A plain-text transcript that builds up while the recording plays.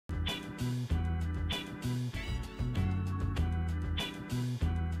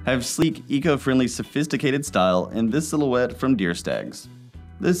have sleek, eco-friendly, sophisticated style in this silhouette from Deer Stags.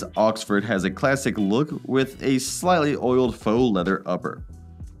 This Oxford has a classic look with a slightly oiled faux leather upper.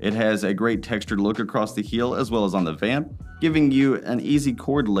 It has a great textured look across the heel as well as on the vamp, giving you an easy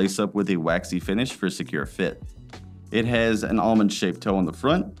cord lace up with a waxy finish for secure fit. It has an almond-shaped toe on the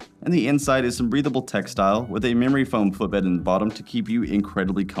front, and the inside is some breathable textile with a memory foam footbed in the bottom to keep you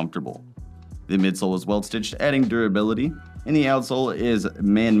incredibly comfortable. The midsole is well stitched, adding durability, and the outsole is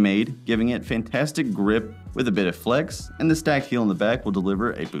man-made, giving it fantastic grip with a bit of flex, and the stacked heel in the back will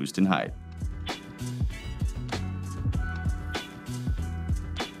deliver a boost in height.